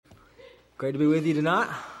Great to be with you tonight.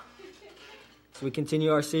 So we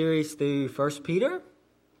continue our series through 1 Peter.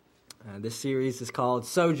 This series is called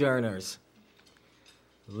Sojourners,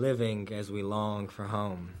 Living as We Long for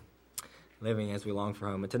Home. Living as we long for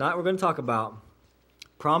home. And tonight we're going to talk about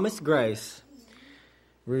promised grace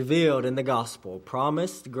revealed in the gospel.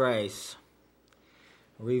 Promised grace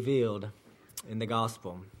revealed in the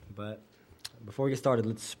gospel. But before we get started,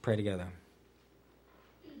 let's pray together.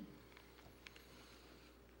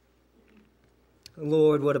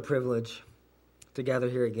 Lord, what a privilege to gather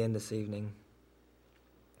here again this evening.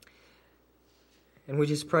 And we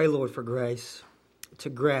just pray, Lord, for grace to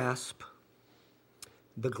grasp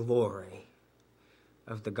the glory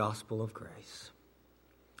of the gospel of grace.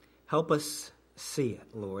 Help us see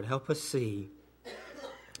it, Lord. Help us see,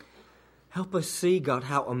 God,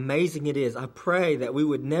 how amazing it is. I pray that we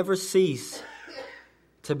would never cease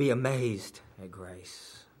to be amazed at grace.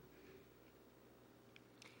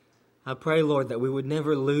 I pray, Lord, that we would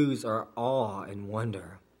never lose our awe and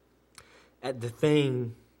wonder at the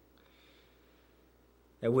thing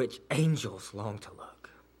at which angels long to look.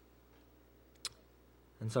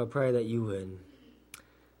 And so I pray that you would,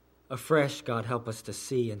 afresh, God, help us to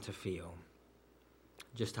see and to feel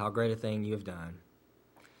just how great a thing you have done.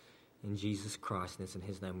 In Jesus Christ, and it's in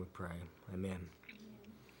his name we pray. Amen.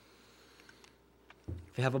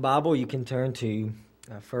 If you have a Bible, you can turn to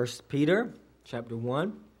 1 Peter chapter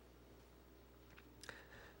 1.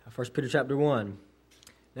 1 Peter chapter 1. And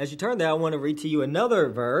as you turn there, I want to read to you another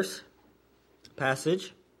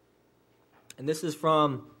passage. And this is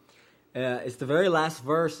from, it's the very last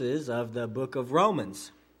verses of the book of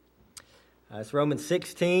Romans. It's Romans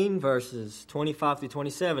 16, verses 25 through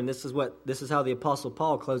 27. This is how the Apostle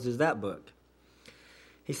Paul closes that book.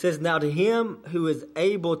 He says, "Now to him who is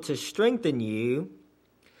able to strengthen you,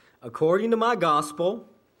 according to my gospel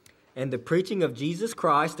and the preaching of Jesus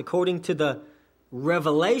Christ, according to the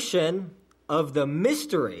revelation of the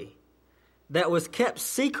mystery that was kept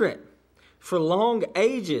secret for long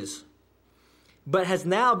ages, but has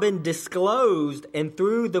now been disclosed and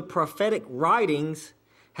through the prophetic writings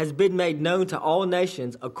has been made known to all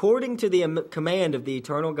nations, according to the command of the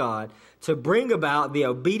eternal God, to bring about the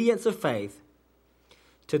obedience of faith.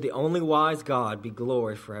 To the only wise God be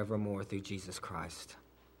glory forevermore through Jesus Christ."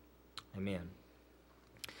 Amen.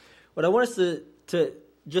 What I want us to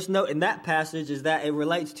just note in that passage is that it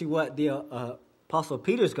relates to what the Apostle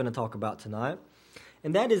Peter is going to talk about tonight.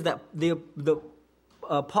 And that is that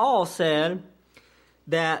Paul said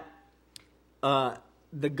that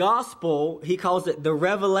the gospel, he calls it the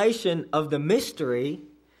revelation of the mystery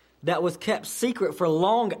that was kept secret for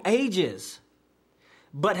long ages,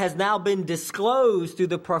 but has now been disclosed through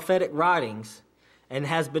the prophetic writings and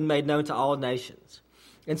has been made known to all nations.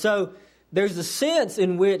 And so there's a sense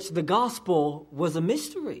in which the gospel was a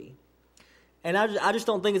mystery. And I just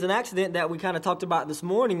don't think it's an accident that we kind of talked about this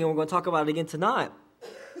morning, and we're going to talk about it again tonight.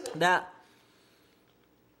 That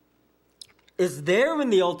is there in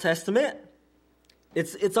the Old Testament.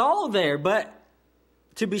 It's all there, but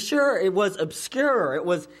to be sure, it was obscure.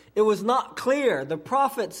 It was not clear. The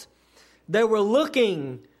prophets, they were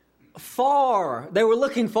looking far. They were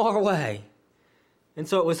looking far away. And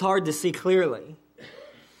so it was hard to see clearly.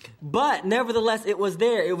 But nevertheless, it was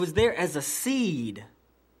there. It was there as a seed.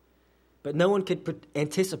 But no one could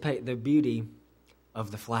anticipate the beauty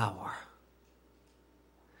of the flower.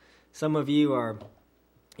 Some of you are,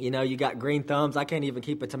 you got green thumbs. I can't even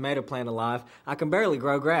keep a tomato plant alive. I can barely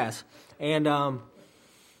grow grass. And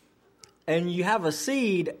you have a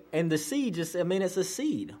seed, and the seed it's a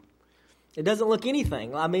seed. It doesn't look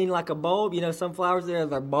anything. Like a bulb, some flowers, they're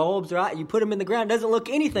bulbs, right? You put them in the ground, it doesn't look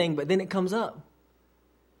anything, but then it comes up.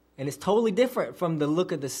 And it's totally different from the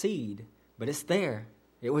look of the seed, but it's there.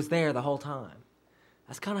 It was there the whole time.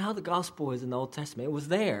 That's kind of how the gospel is in the Old Testament. It was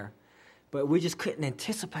there, but we just couldn't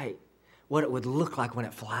anticipate what it would look like when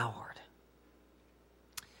it flowered.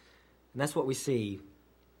 And that's what we see,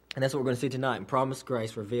 and that's what we're going to see tonight in promised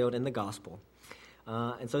grace revealed in the gospel.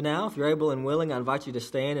 And so now, if you're able and willing, I invite you to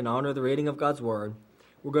stand and honor the reading of God's word.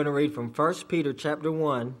 We're going to read from 1 Peter chapter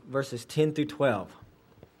 1, verses 10 through 12.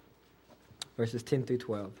 Verses 10 through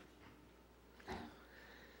 12.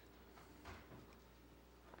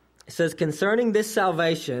 It says, "Concerning this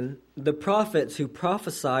salvation, the prophets who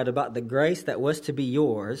prophesied about the grace that was to be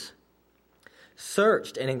yours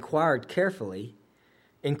searched and inquired carefully,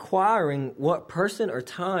 inquiring what person or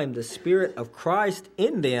time the Spirit of Christ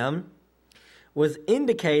in them was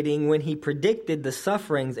indicating when he predicted the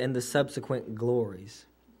sufferings and the subsequent glories.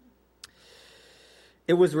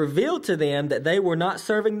 it was revealed to them that they were not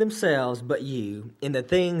serving themselves but you in the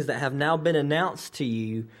things that have now been announced to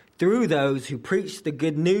you through those who preach the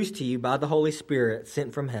good news to you by the Holy Spirit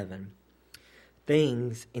sent from heaven,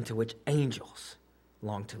 things into which angels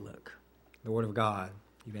long to look. The Word of God.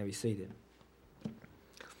 You may be seated.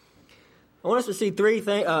 I want us to see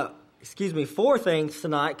four things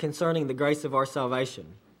tonight concerning the grace of our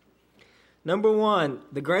salvation. Number one,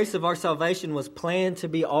 the grace of our salvation was planned to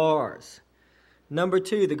be ours. Number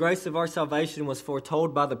two, the grace of our salvation was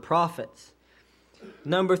foretold by the prophets.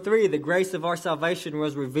 Number three, the grace of our salvation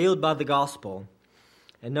was revealed by the gospel.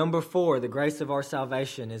 And number four, the grace of our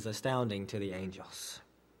salvation is astounding to the angels.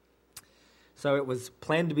 So it was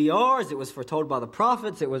planned to be ours, it was foretold by the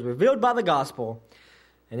prophets, it was revealed by the gospel,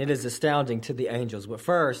 and it is astounding to the angels. But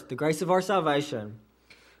first, the grace of our salvation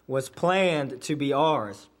was planned to be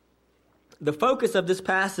ours. The focus of this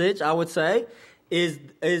passage, I would say, is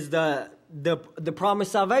the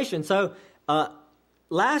promised salvation. So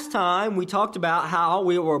last time we talked about how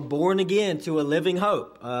we were born again to a living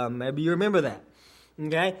hope. Maybe you remember that.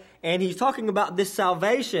 Okay? And he's talking about this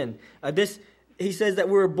salvation. He says that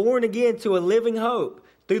we were born again to a living hope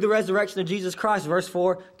through the resurrection of Jesus Christ, verse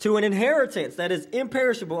 4, to an inheritance that is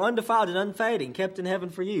imperishable, undefiled, and unfading, kept in heaven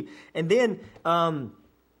for you. And then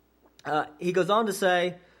he goes on to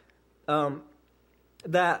say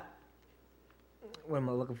that, what am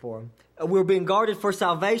I looking for? We're being guarded for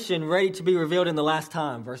salvation, ready to be revealed in the last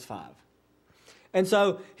time, verse 5. And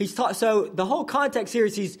so so the whole context here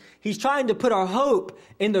is he's trying to put our hope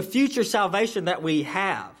in the future salvation that we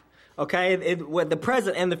have. Okay, with the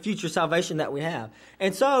present and the future salvation that we have.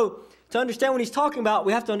 And so to understand what he's talking about,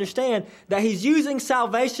 we have to understand that he's using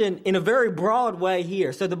salvation in a very broad way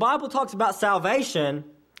here. So the Bible talks about salvation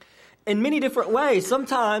in many different ways.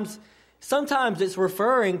 Sometimes it's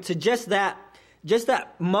referring to just that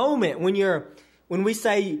moment when we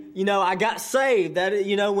say, I got saved, that,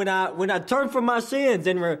 when I turn from my sins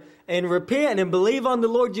and repent and believe on the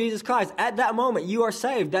Lord Jesus Christ, at that moment you are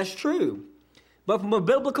saved. That's true. But from a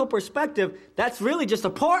biblical perspective, that's really just a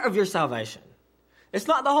part of your salvation. It's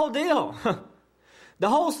not the whole deal.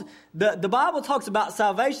 The Bible talks about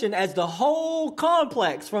salvation as the whole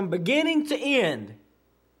complex from beginning to end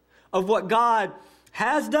of what God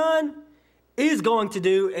has done, is going to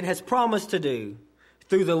do, and has promised to do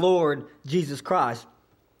through the Lord Jesus Christ.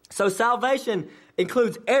 So salvation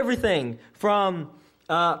includes everything from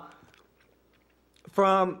our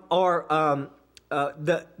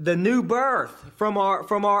the new birth, from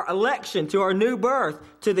our election to our new birth,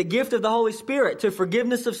 to the gift of the Holy Spirit, to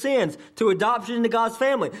forgiveness of sins, to adoption into God's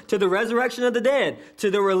family, to the resurrection of the dead,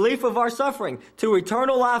 to the relief of our suffering, to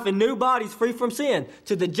eternal life and new bodies free from sin,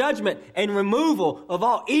 to the judgment and removal of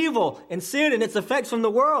all evil and sin and its effects from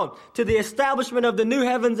the world, to the establishment of the new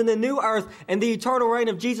heavens and the new earth and the eternal reign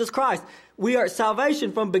of Jesus Christ. We are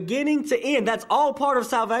salvation from beginning to end. That's all part of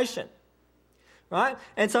salvation. Right?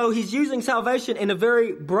 And so he's using salvation in a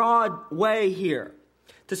very broad way here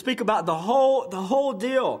to speak about the whole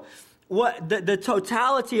deal, the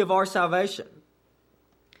totality of our salvation.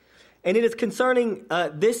 And it is concerning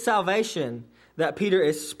this salvation that Peter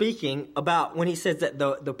is speaking about when he says that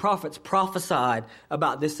the prophets prophesied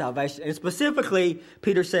about this salvation. And specifically,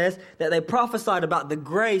 Peter says that they prophesied about the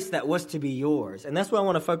grace that was to be yours. And that's what I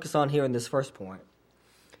want to focus on here in this first point.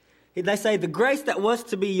 They say the grace that was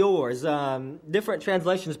to be yours. Different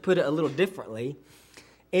translations put it a little differently.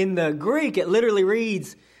 In the Greek, it literally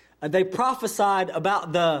reads, they prophesied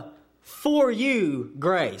about the for you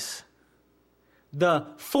grace. The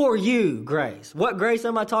for you grace. What grace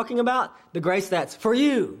am I talking about? The grace that's for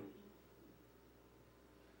you.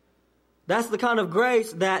 That's the kind of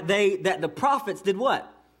grace that the prophets did what?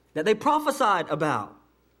 That they prophesied about.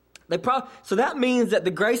 So that means that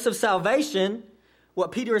the grace of salvation,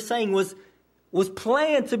 what Peter is saying, was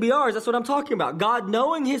planned to be ours. That's what I'm talking about. God,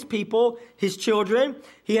 knowing his people, his children,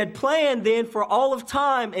 he had planned then for all of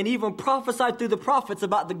time and even prophesied through the prophets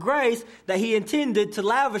about the grace that he intended to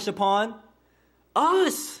lavish upon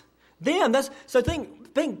us. Them. So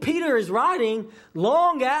think Peter is writing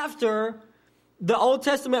long after the Old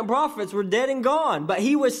Testament prophets were dead and gone. But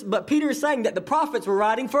Peter is saying that the prophets were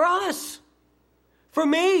writing for us. For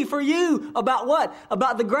me, for you, about what?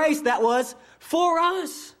 About the grace that was for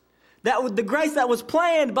us. That was the grace that was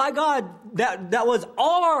planned by God, that was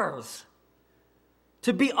ours.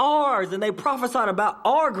 To be ours. And they prophesied about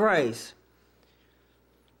our grace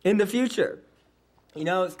in the future.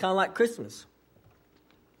 It's kind of like Christmas.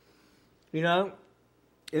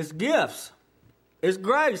 It's gifts. It's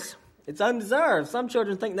grace. It's undeserved. Some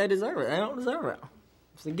children think they deserve it. They don't deserve it.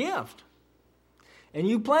 It's a gift. And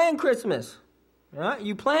you plan Christmas. Right?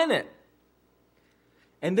 You plan it.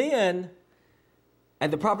 And then,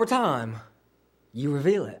 at the proper time, you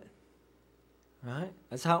reveal it. Right?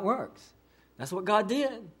 That's how it works. That's what God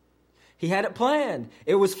did. He had it planned.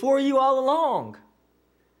 It was for you all along.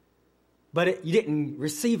 But you didn't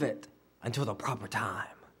receive it until the proper time.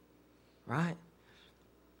 Right?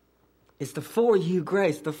 It's the for you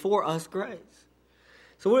grace, the for us grace.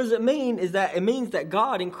 So what does it mean? It means that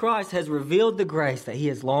God in Christ has revealed the grace that he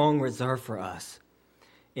has long reserved for us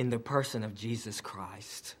in the person of Jesus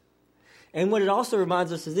Christ. And what it also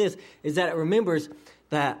reminds us is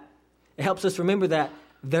that it helps us remember that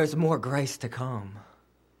there's more grace to come.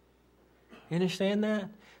 You understand that?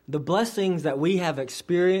 The blessings that we have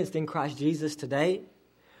experienced in Christ Jesus today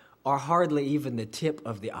are hardly even the tip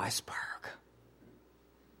of the iceberg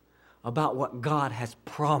about what God has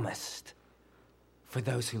promised for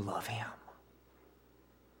those who love him.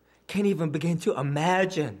 Can't even begin to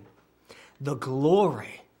imagine the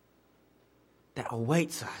glory that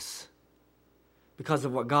awaits us because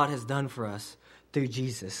of what God has done for us through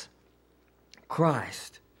Jesus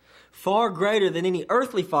Christ. Far greater than any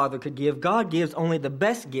earthly father could give, God gives only the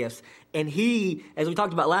best gifts, and he, as we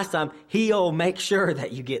talked about last time, he'll make sure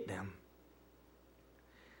that you get them.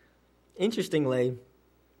 Interestingly,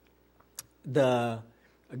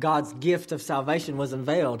 God's gift of salvation was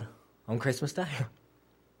unveiled on Christmas Day,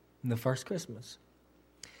 the first Christmas.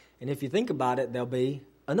 And if you think about it, there'll be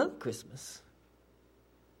another Christmas.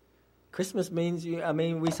 Christmas means,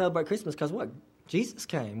 we celebrate Christmas because what? Jesus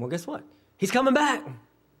came. Well, guess what? He's coming back.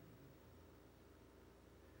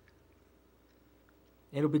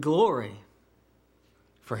 It'll be glory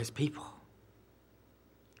for his people.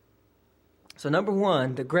 So number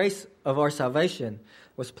one, the grace of our salvation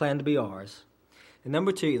was planned to be ours. And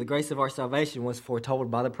number two, the grace of our salvation was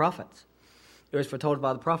foretold by the prophets. It was foretold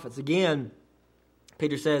by the prophets. Again,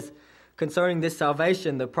 Peter says, concerning this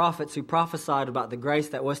salvation, the prophets who prophesied about the grace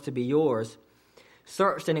that was to be yours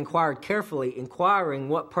searched and inquired carefully, inquiring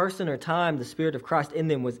what person or time the Spirit of Christ in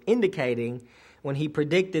them was indicating when he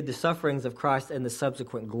predicted the sufferings of Christ and the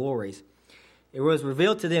subsequent glories. It was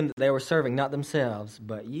revealed to them that they were serving not themselves,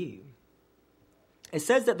 but you. It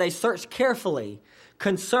says that they searched carefully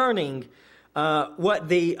concerning what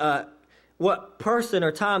person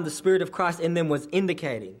or time the Spirit of Christ in them was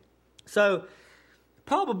indicating. So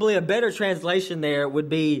probably a better translation there would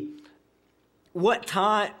be what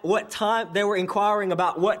time they were inquiring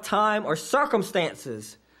about, what time or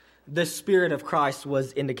circumstances the Spirit of Christ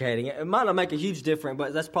was indicating. It might not make a huge difference,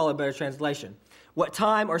 but that's probably a better translation. What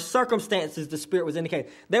time or circumstances the Spirit was indicating.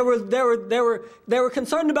 They were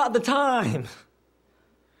concerned about the time.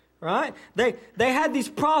 Right? They had these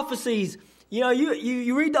prophecies.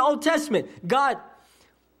 You read the Old Testament. God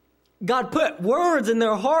put words in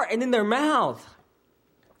their heart and in their mouth.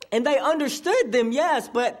 And they understood them, yes,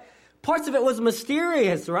 but parts of it was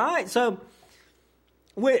mysterious, right? So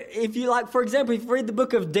if you for example, if you read the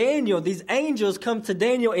book of Daniel, these angels come to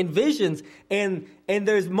Daniel in visions, and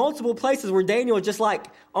there's multiple places where Daniel is just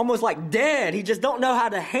almost like dead. He just don't know how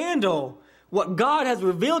to handle what God has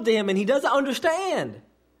revealed to him, and he doesn't understand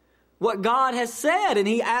what God has said. And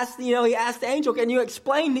he asked the angel, can you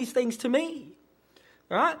explain these things to me?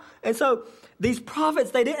 All right? And so these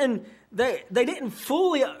prophets, they didn't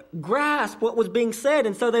fully grasp what was being said,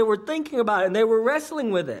 and so they were thinking about it, and they were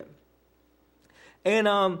wrestling with it. And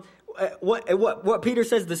what Peter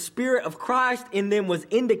says, the Spirit of Christ in them was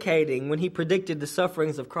indicating when he predicted the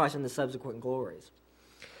sufferings of Christ and the subsequent glories.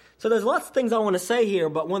 So there's lots of things I want to say here,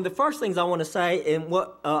 but one of the first things I want to say, and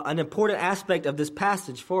what an important aspect of this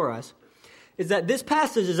passage for us, is that this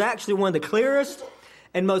passage is actually one of the clearest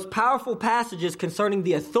and most powerful passages concerning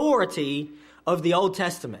the authority of the Old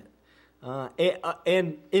Testament,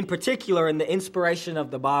 and in particular in the inspiration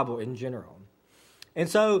of the Bible in general. And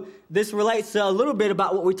so this relates a little bit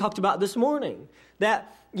about what we talked about this morning,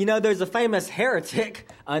 that, there's a famous heretic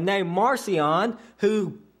named Marcion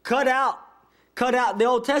who cut out the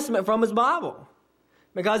Old Testament from his Bible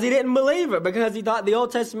because he didn't believe it, because he thought the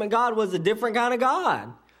Old Testament God was a different kind of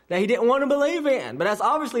God that he didn't want to believe in. But that's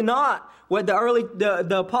obviously not what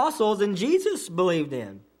the apostles and Jesus believed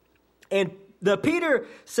in. And Peter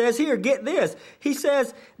says here, get this, he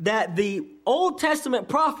says that the Old Testament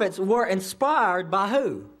prophets were inspired by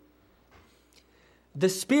who? The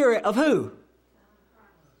Spirit of who?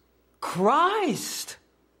 Christ.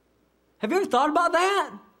 Have you ever thought about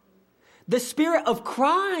that? The Spirit of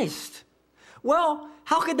Christ. Well,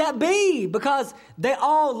 how could that be? Because they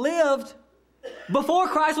all lived before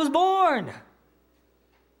Christ was born.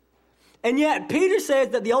 And yet Peter says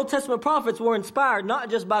that the Old Testament prophets were inspired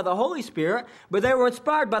not just by the Holy Spirit, but they were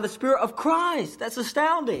inspired by the Spirit of Christ. That's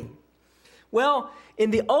astounding. Well,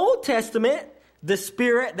 in the Old Testament, the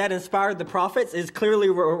Spirit that inspired the prophets is clearly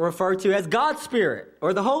referred to as God's Spirit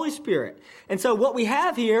or the Holy Spirit. And so what we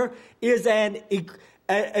have here is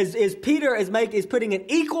Peter is putting an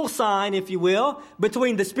equal sign, if you will,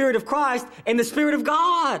 between the Spirit of Christ and the Spirit of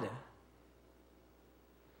God.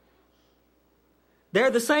 They're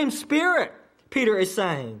the same Spirit, Peter is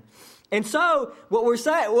saying. And so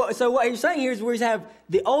what he's saying here is we have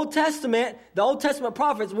the Old Testament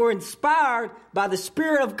prophets were inspired by the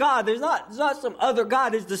Spirit of God. There's not some other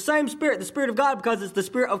God. It's the same Spirit, the Spirit of God, because it's the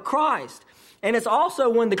Spirit of Christ. And it's also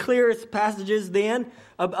one of the clearest passages then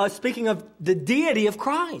of speaking of the deity of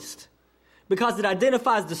Christ, because it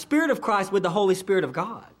identifies the Spirit of Christ with the Holy Spirit of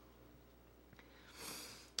God.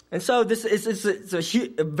 And so this is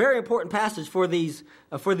a very important passage for these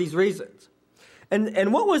reasons.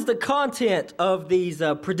 And what was the content of these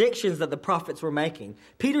predictions that the prophets were making?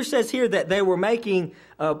 Peter says here that they were making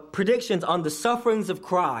predictions on the sufferings of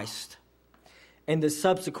Christ and the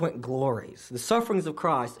subsequent glories. The sufferings of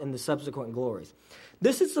Christ and the subsequent glories.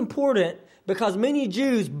 This is important because many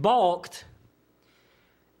Jews balked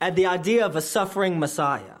at the idea of a suffering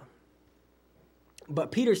Messiah.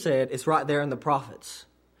 But Peter said it's right there in the prophets.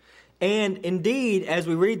 And indeed, as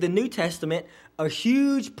we read the New Testament, a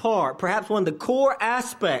huge part, perhaps one of the core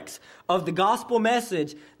aspects of the gospel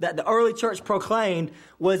message that the early church proclaimed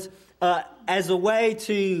was as a way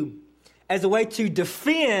to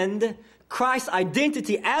defend Christ's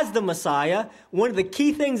identity as the Messiah. One of the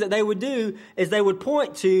key things that they would do is they would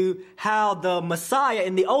point to how the Messiah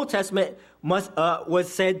in the Old Testament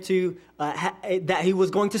was said to that he was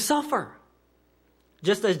going to suffer,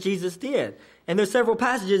 just as Jesus did. And there's several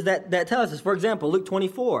passages that tell us this. For example, Luke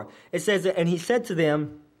 24, it says, and he said to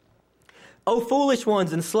them, O foolish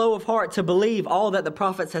ones and slow of heart to believe all that the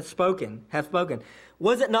prophets have spoken.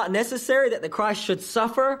 Was it not necessary that the Christ should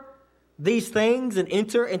suffer these things and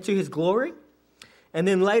enter into his glory? And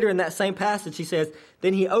then later in that same passage, he says,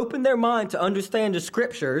 then he opened their mind to understand the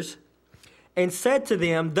scriptures and said to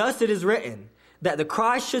them, thus it is written, that the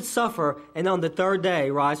Christ should suffer and on the third day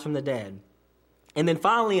rise from the dead. And then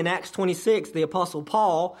finally in Acts 26, the Apostle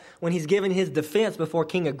Paul, when he's given his defense before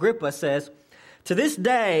King Agrippa, says, to this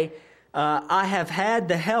day I have had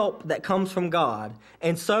the help that comes from God,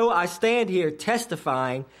 and so I stand here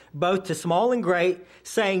testifying both to small and great,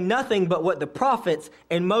 saying nothing but what the prophets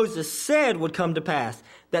and Moses said would come to pass,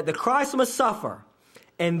 that the Christ must suffer,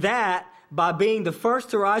 and that by being the first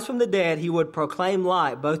to rise from the dead, he would proclaim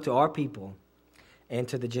light both to our people and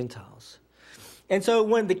to the Gentiles. And so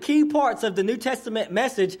one of the key parts of the New Testament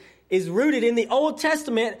message is rooted in the Old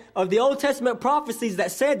Testament, of the Old Testament prophecies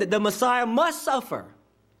that said that the Messiah must suffer.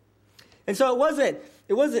 And so it wasn't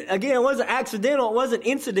accidental, it wasn't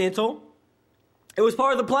incidental. It was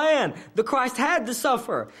part of the plan. The Christ had to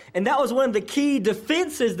suffer. And that was one of the key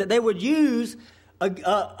defenses that they would use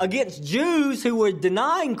against Jews who were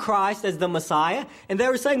denying Christ as the Messiah. And they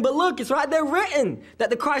were saying, but look, it's right there written that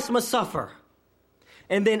the Christ must suffer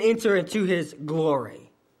and then enter into his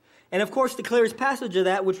glory. And of course, the clearest passage of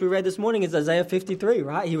that, which we read this morning, is Isaiah 53,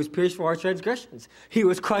 right? He was pierced for our transgressions. He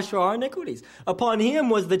was crushed for our iniquities. Upon him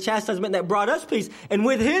was the chastisement that brought us peace, and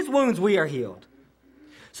with his wounds we are healed.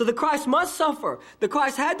 So the Christ must suffer. The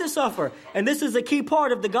Christ had to suffer. And this is a key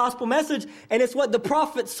part of the gospel message, and it's what the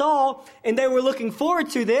prophets saw, and they were looking forward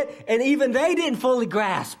to that, and even they didn't fully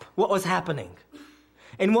grasp what was happening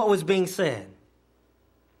and what was being said.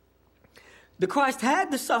 The Christ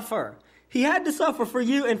had to suffer. He had to suffer for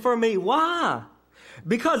you and for me. Why?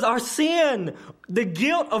 Because our sin, the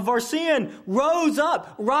guilt of our sin,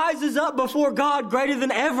 rises up before God greater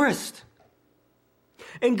than Everest.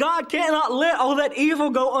 And God cannot let all that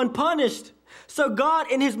evil go unpunished. So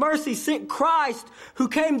God, in his mercy, sent Christ, who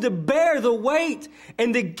came to bear the weight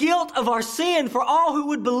and the guilt of our sin for all who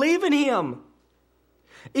would believe in him,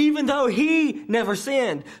 even though he never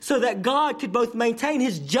sinned, so that God could both maintain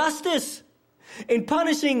his justice in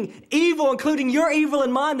punishing evil, including your evil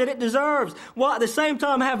and mine, that it deserves, while at the same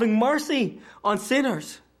time having mercy on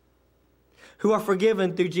sinners who are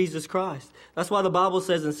forgiven through Jesus Christ. That's why the Bible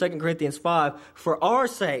says in 2 Corinthians 5, for our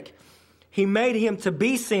sake, he made him to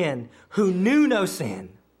be sin who knew no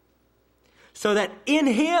sin, so that in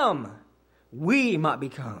him we might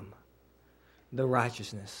become the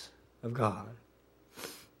righteousness of God.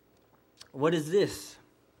 What is this?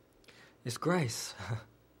 It's grace.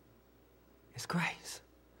 It's grace.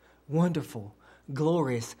 Wonderful,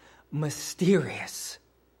 glorious, mysterious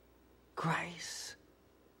grace.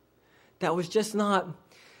 That was just not,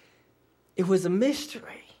 it was a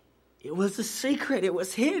mystery. It was a secret. It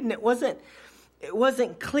was hidden. It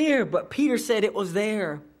wasn't clear, but Peter said it was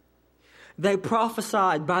there. They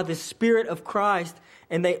prophesied by the Spirit of Christ,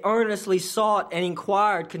 and they earnestly sought and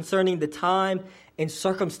inquired concerning the time and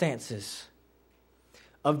circumstances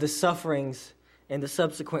of the sufferings and the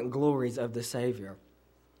subsequent glories of the Savior.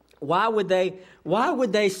 Why would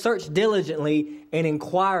they search diligently and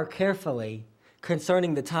inquire carefully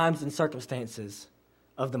concerning the times and circumstances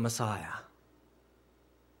of the Messiah?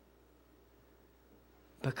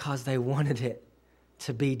 Because they wanted it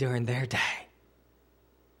to be during their day.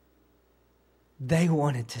 They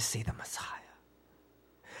wanted to see the Messiah.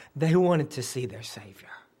 They wanted to see their Savior.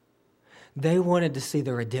 They wanted to see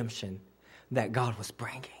the redemption that God was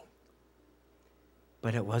bringing.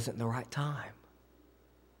 But it wasn't the right time.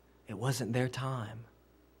 It wasn't their time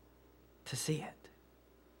to see it.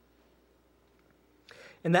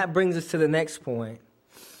 And that brings us to the next point.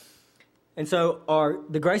 And so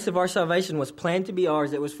the grace of our salvation was planned to be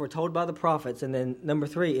ours. It was foretold by the prophets. And then number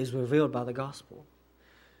 3 is revealed by the gospel.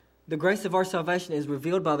 The grace of our salvation is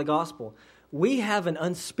revealed by the gospel. We have an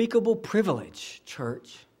unspeakable privilege,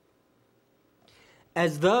 church,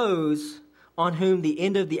 as those on whom the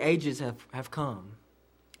end of the ages have come.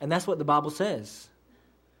 And that's what the Bible says,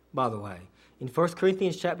 by the way. In 1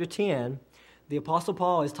 Corinthians chapter 10, the Apostle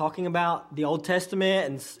Paul is talking about the Old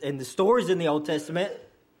Testament and the stories in the Old Testament.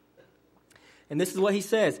 And this is what he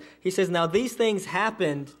says. He says, now these things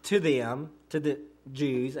happened to them, to the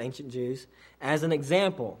Jews, ancient Jews, as an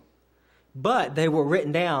example. But they were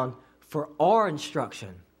written down for our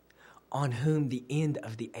instruction, on whom the end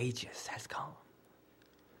of the ages has come.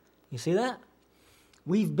 You see that?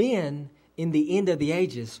 We've been in the end of the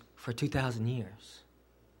ages for 2,000 years.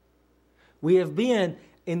 We have been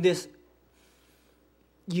in this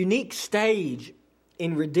unique stage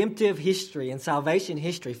in redemptive history and salvation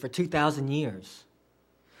history for 2,000 years.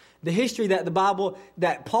 The history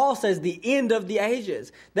that Paul says the end of the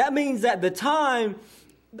ages. That means that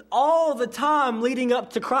all the time leading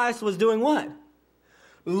up to Christ was doing what?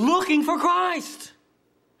 Looking for Christ.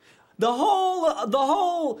 The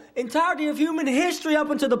whole entirety of human history up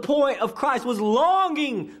until the point of Christ was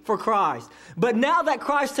longing for Christ. But now that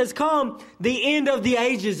Christ has come, the end of the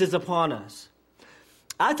ages is upon us.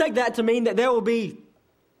 I take that to mean that there will be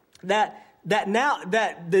that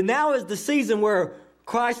now is the season where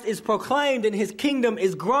Christ is proclaimed and his kingdom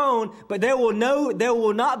is grown, but there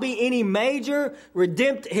will not be any major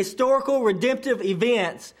historical redemptive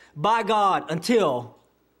events by God until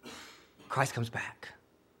Christ comes back.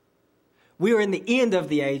 We are in the end of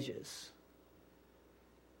the ages.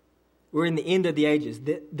 We're in the end of the ages.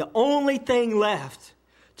 The only thing left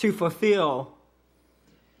to fulfill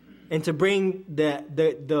and to bring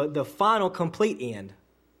the final complete end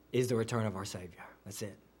is the return of our Savior. That's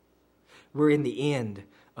it. We're in the end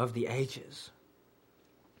of the ages.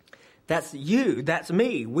 That's you. That's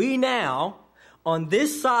me. We now, on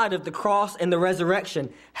this side of the cross and the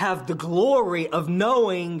resurrection, have the glory of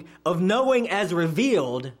knowing as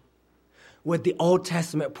revealed what the Old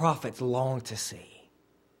Testament prophets long to see.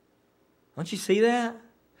 Don't you see that?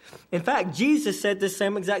 In fact, Jesus said this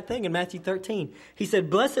same exact thing in Matthew 13. He said,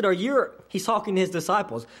 blessed are he's talking to his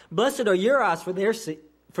disciples, blessed are your eyes for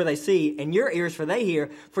they see, and your ears for they hear.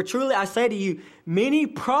 For truly I say to you, many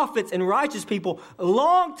prophets and righteous people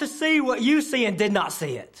long to see what you see and did not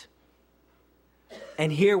see it,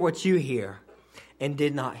 and hear what you hear and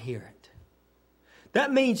did not hear it.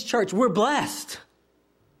 That means, church, we're blessed.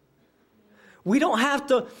 We don't have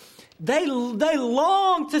to. They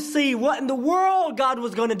long to see what in the world God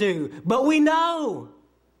was going to do, but we know.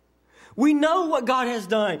 We know what God has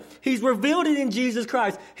done. He's revealed it in Jesus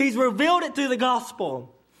Christ. He's revealed it through the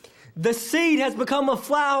gospel. The seed has become a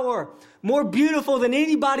flower more beautiful than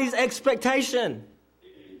anybody's expectation.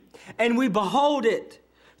 And we behold it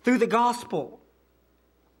through the gospel.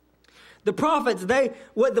 The prophets,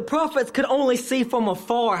 what the prophets could only see from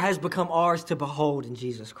afar has become ours to behold in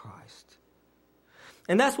Jesus Christ.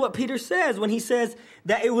 And that's what Peter says when he says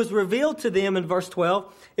that it was revealed to them in verse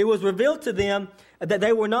 12. It was revealed to them that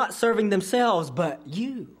they were not serving themselves, but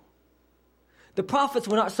you. The prophets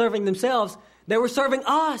were not serving themselves. They were serving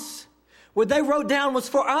us. What they wrote down was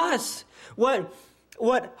for us. What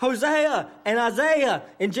Hosea and Isaiah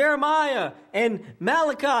and Jeremiah and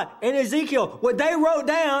Malachi and Ezekiel, what they wrote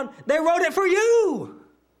down, they wrote it for you.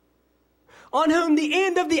 On whom the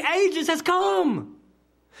end of the ages has come.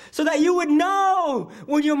 So that you would know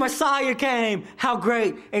when your Messiah came how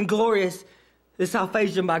great and glorious the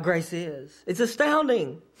salvation by grace is. It's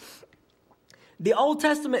astounding. The Old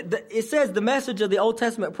Testament, it says the message of the Old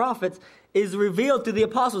Testament prophets is revealed to the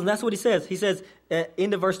apostles. And that's what he says. He says,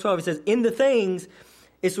 into verse 12, he says, in the things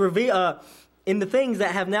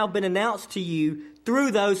that have now been announced to you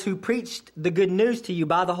through those who preached the good news to you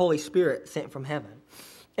by the Holy Spirit sent from heaven.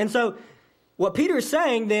 And so what Peter is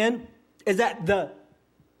saying then is that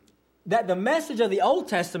the message of the Old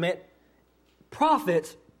Testament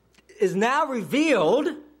prophets is now revealed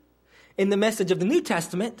in the message of the New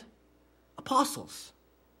Testament apostles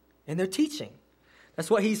and their teaching.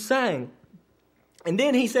 That's what he's saying. And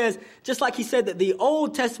then he says, just like he said that the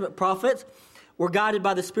Old Testament prophets were guided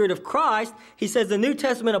by the Spirit of Christ, he says the New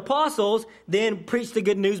Testament apostles then preached the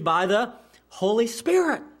good news by the Holy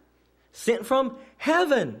Spirit, sent from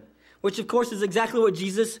heaven, which of course is exactly what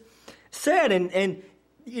Jesus said. And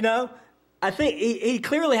you know, I think he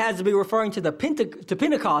clearly has to be referring to to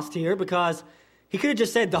Pentecost here, because he could have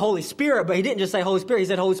just said the Holy Spirit, but he didn't just say Holy Spirit. He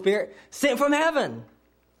said Holy Spirit sent from heaven,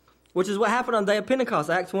 which is what happened on the day of Pentecost,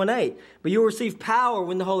 Acts 1:8. But you will receive power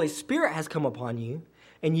when the Holy Spirit has come upon you,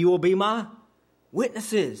 and you will be my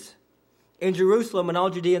witnesses in Jerusalem and all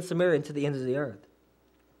Judea and Samaria and to the ends of the earth.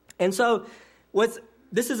 And so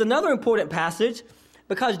this is another important passage,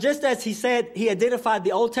 because just as he said he identified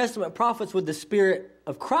the Old Testament prophets with the Spirit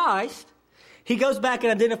of Christ, he goes back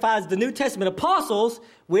and identifies the New Testament apostles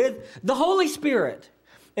with the Holy Spirit.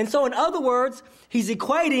 And so in other words, he's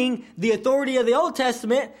equating the authority of the Old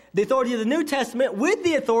Testament, the authority of the New Testament, with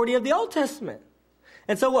the authority of the Old Testament.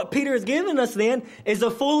 And so what Peter has given us then is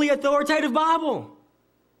a fully authoritative Bible.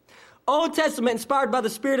 Old Testament inspired by the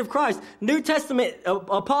Spirit of Christ. New Testament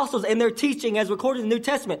apostles and their teaching as recorded in the New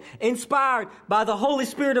Testament inspired by the Holy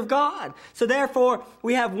Spirit of God. So therefore,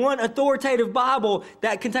 we have one authoritative Bible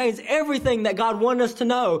that contains everything that God wanted us to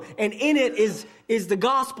know. And in it is the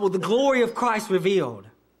gospel, the glory of Christ revealed.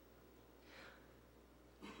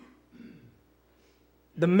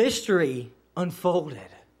 The mystery unfolded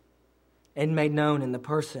and made known in the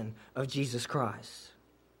person of Jesus Christ.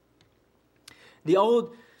 The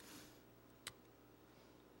Old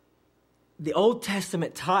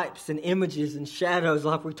Testament types and images and shadows,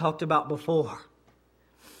 like we talked about before,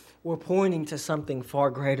 were pointing to something far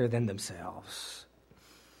greater than themselves.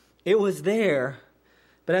 It was there,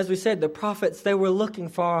 but as we said, the prophets, they were looking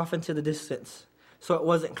far off into the distance, so it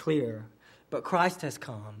wasn't clear. But Christ has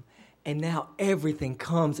come, and now everything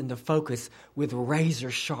comes into focus with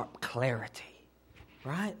razor-sharp clarity,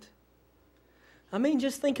 right? I mean,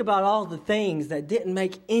 just think about all the things that didn't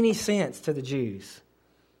make any sense to the Jews.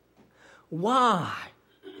 Why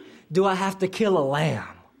do I have to kill a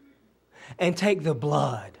lamb and take the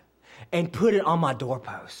blood and put it on my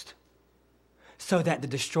doorpost so that the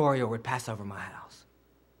destroyer would pass over my house?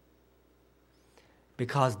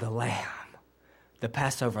 Because the lamb, the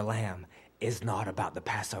Passover lamb, is not about the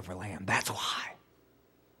Passover lamb. That's why.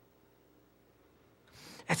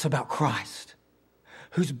 It's about Christ,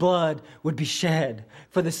 whose blood would be shed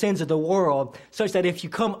for the sins of the world, such that if you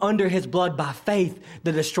come under his blood by faith,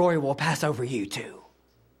 the destroyer will pass over you too.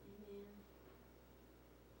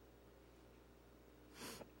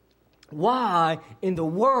 Why in the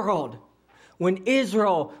world, when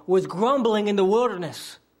Israel was grumbling in the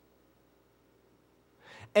wilderness,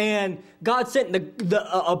 and God sent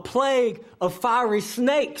a plague of fiery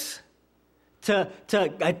snakes to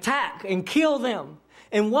attack and kill them,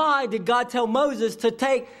 and why did God tell Moses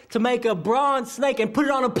to make a bronze snake and put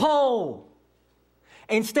it on a pole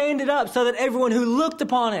and stand it up so that everyone who looked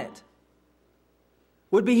upon it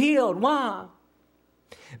would be healed? Why?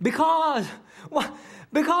 Because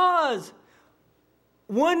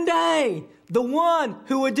one day the one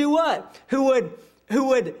who would do what? Who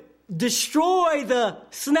would destroy the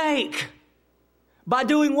snake by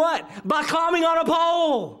doing what? By climbing on a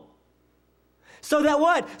pole. So that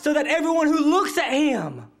what? So that everyone who looks at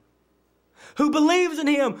him, who believes in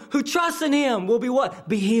him, who trusts in him will be what?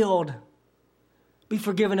 Be healed. Be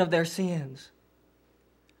forgiven of their sins.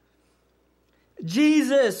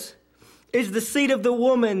 Jesus is the seed of the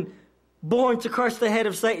woman born to crush the head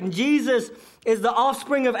of Satan. Jesus is the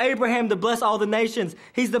offspring of Abraham to bless all the nations.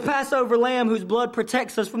 He's the Passover lamb whose blood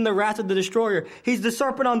protects us from the wrath of the destroyer. He's the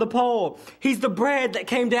serpent on the pole. He's the bread that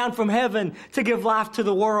came down from heaven to give life to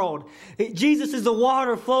the world. Jesus is the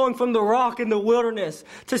water flowing from the rock in the wilderness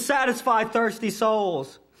to satisfy thirsty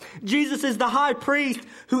souls. Jesus is the high priest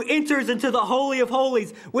who enters into the Holy of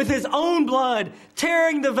Holies with his own blood,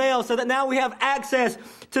 tearing the veil so that now we have access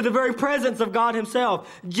to the very presence of God himself.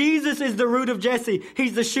 Jesus is the root of Jesse.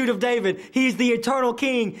 He's the shoot of David. He's the eternal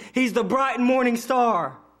king. He's the bright and morning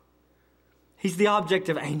star. He's the object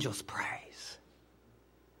of angels' praise.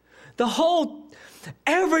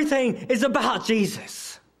 Everything is about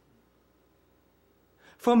Jesus.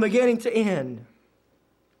 From beginning to end.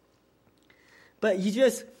 But you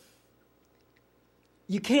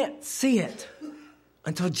can't see it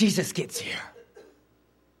until Jesus gets here.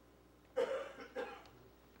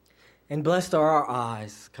 And blessed are our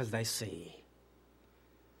eyes because they see.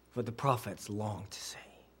 what the prophets long to see.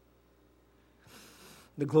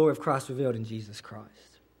 The glory of Christ revealed in Jesus Christ.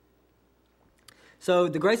 So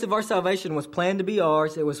the grace of our salvation was planned to be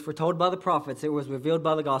ours. It was foretold by the prophets. It was revealed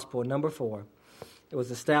by the gospel. Number 4, it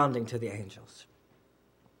was astounding to the angels.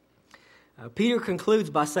 Peter concludes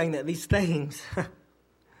by saying that these things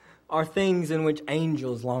are things in which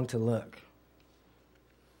angels long to look.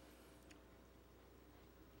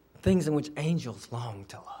 Things in which angels long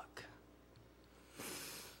to look.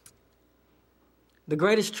 The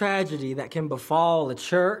greatest tragedy that can befall a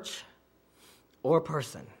church or a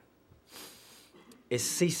person is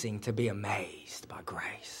ceasing to be amazed by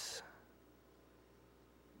grace.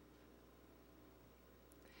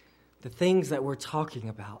 The things that we're talking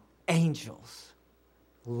about, angels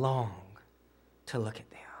long to look at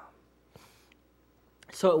them.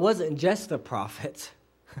 So it wasn't just the prophets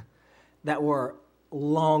that were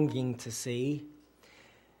longing to see.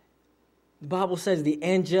 The Bible says the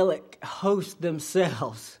angelic hosts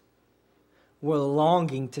themselves were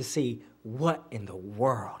longing to see what in the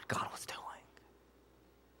world God was doing.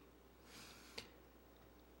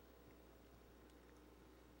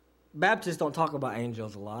 Baptists don't talk about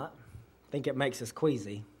angels a lot. I think it makes us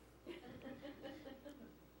queasy.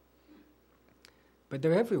 But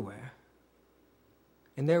they're everywhere.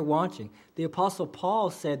 And they're watching. The Apostle Paul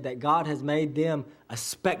said that God has made them a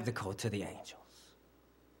spectacle to the angels.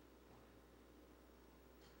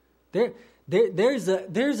 There's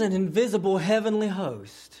an invisible heavenly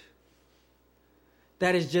host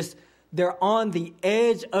that is just, they're on the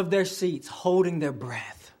edge of their seats holding their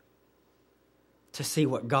breath to see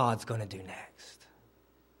what God's going to do next.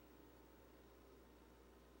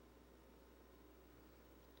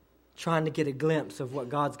 Trying to get a glimpse of what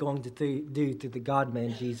God's going to do through the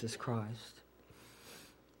God-man Jesus Christ.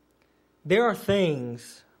 There are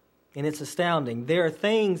things, and it's astounding, there are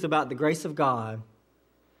things about the grace of God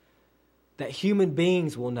that human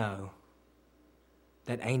beings will know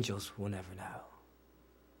that angels will never know.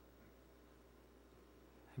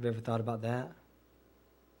 Have you ever thought about that?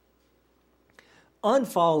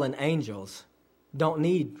 Unfallen angels don't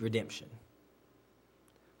need redemption.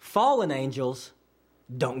 Fallen angels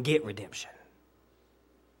don't get redemption.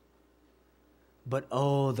 But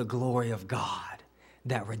oh, the glory of God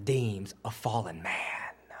that redeems a fallen man.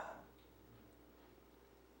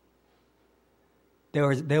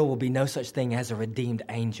 There will be no such thing as a redeemed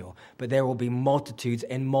angel, but there will be multitudes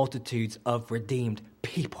and multitudes of redeemed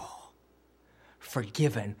people,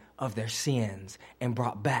 forgiven of their sins and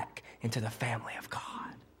brought back into the family of God.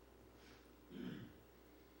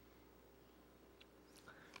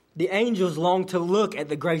 The angels long to look at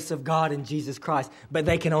the grace of God in Jesus Christ, but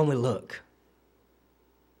they can only look.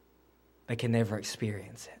 They can never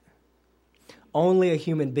experience it. Only a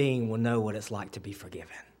human being will know what it's like to be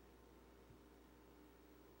forgiven.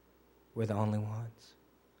 We're the only ones.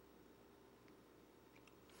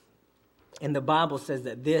 And the Bible says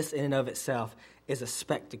that this in and of itself is a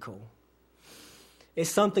spectacle. It's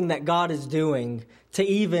something that God is doing to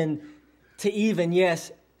even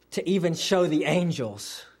show the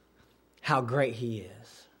angels how great he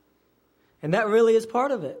is. And that really is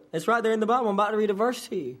part of it. It's right there in the Bible. I'm about to read a verse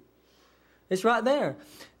to you. It's right there.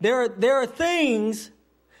 There are things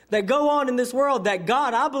that go on in this world that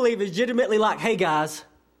God, I believe, is legitimately like, hey guys,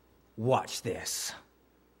 watch this.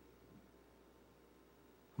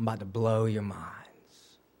 I'm about to blow your minds.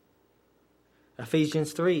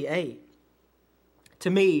 Ephesians 3:8. To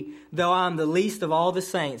me, though I am the least of all the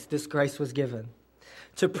saints, this grace was given,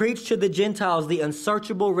 to preach to the Gentiles the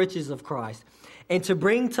unsearchable riches of Christ, and to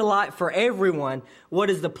bring to light for everyone what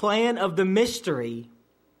is the plan of the mystery.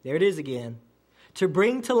 There it is again. To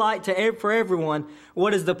bring to light for everyone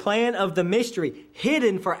what is the plan of the mystery,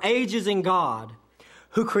 hidden for ages in God,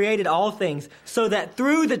 who created all things, so that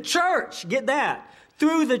through the church, get that,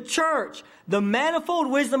 through the church, the manifold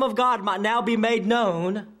wisdom of God might now be made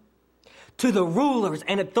known to the rulers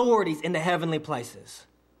and authorities in the heavenly places.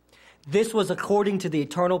 This was according to the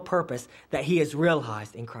eternal purpose that he has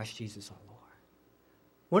realized in Christ Jesus our Lord.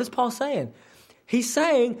 What is Paul saying? He's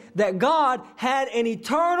saying that God had an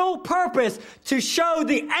eternal purpose to show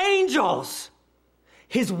the angels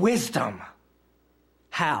his wisdom.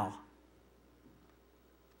 How?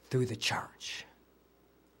 Through the church.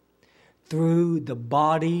 Through the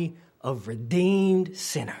body of redeemed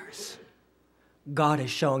sinners. God is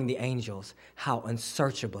showing the angels how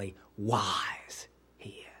unsearchably wise he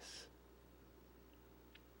is.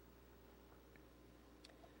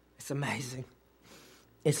 It's amazing.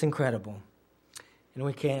 It's incredible. And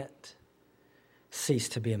we can't cease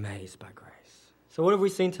to be amazed by grace. So what have we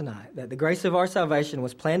seen tonight? That the grace of our salvation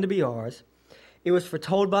was planned to be ours. It was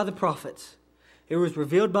foretold by the prophets. It was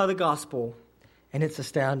revealed by the gospel, and it's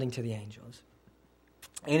astounding to the angels.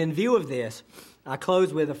 And in view of this, I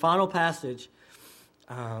close with a final passage,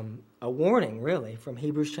 a warning, really, from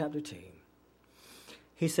Hebrews chapter 2.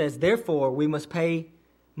 He says, "Therefore, we must pay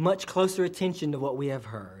much closer attention to what we have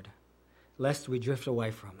heard, lest we drift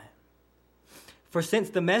away from it. For since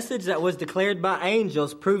the message that was declared by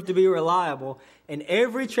angels proved to be reliable, and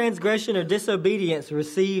every transgression or disobedience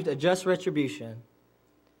received a just retribution,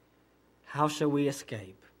 how shall we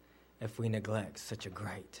escape if we neglect such a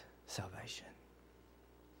great salvation?"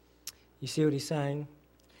 You see what he's saying?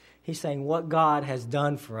 He's saying what God has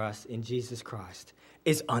done for us in Jesus Christ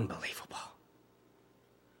is unbelievable.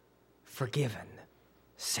 Forgiven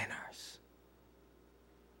sinners,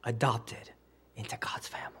 adopted into God's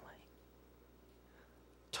family.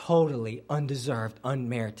 Totally undeserved,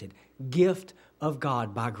 unmerited gift of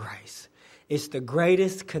God by grace. It's the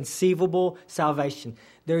greatest conceivable salvation.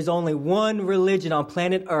 There's only one religion on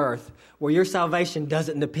planet Earth where your salvation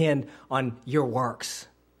doesn't depend on your works,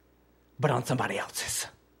 but on somebody else's.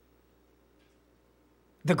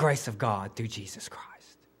 The grace of God through Jesus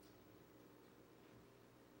Christ.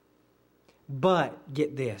 But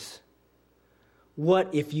get this.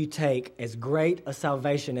 What if you take as great a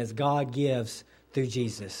salvation as God gives through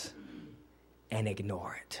Jesus and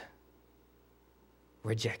ignore it,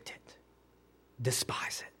 reject it,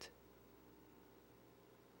 despise it?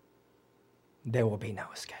 There will be no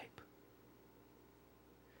escape.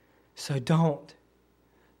 So don't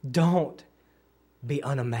be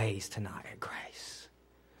unamazed tonight at grace.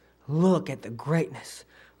 Look at the greatness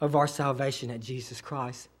of our salvation at Jesus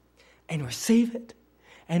Christ and receive it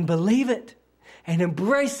and believe it and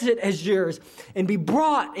embrace it as yours and be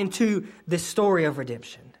brought into this story of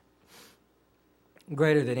redemption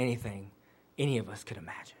greater than anything any of us could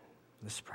imagine. Let's pray.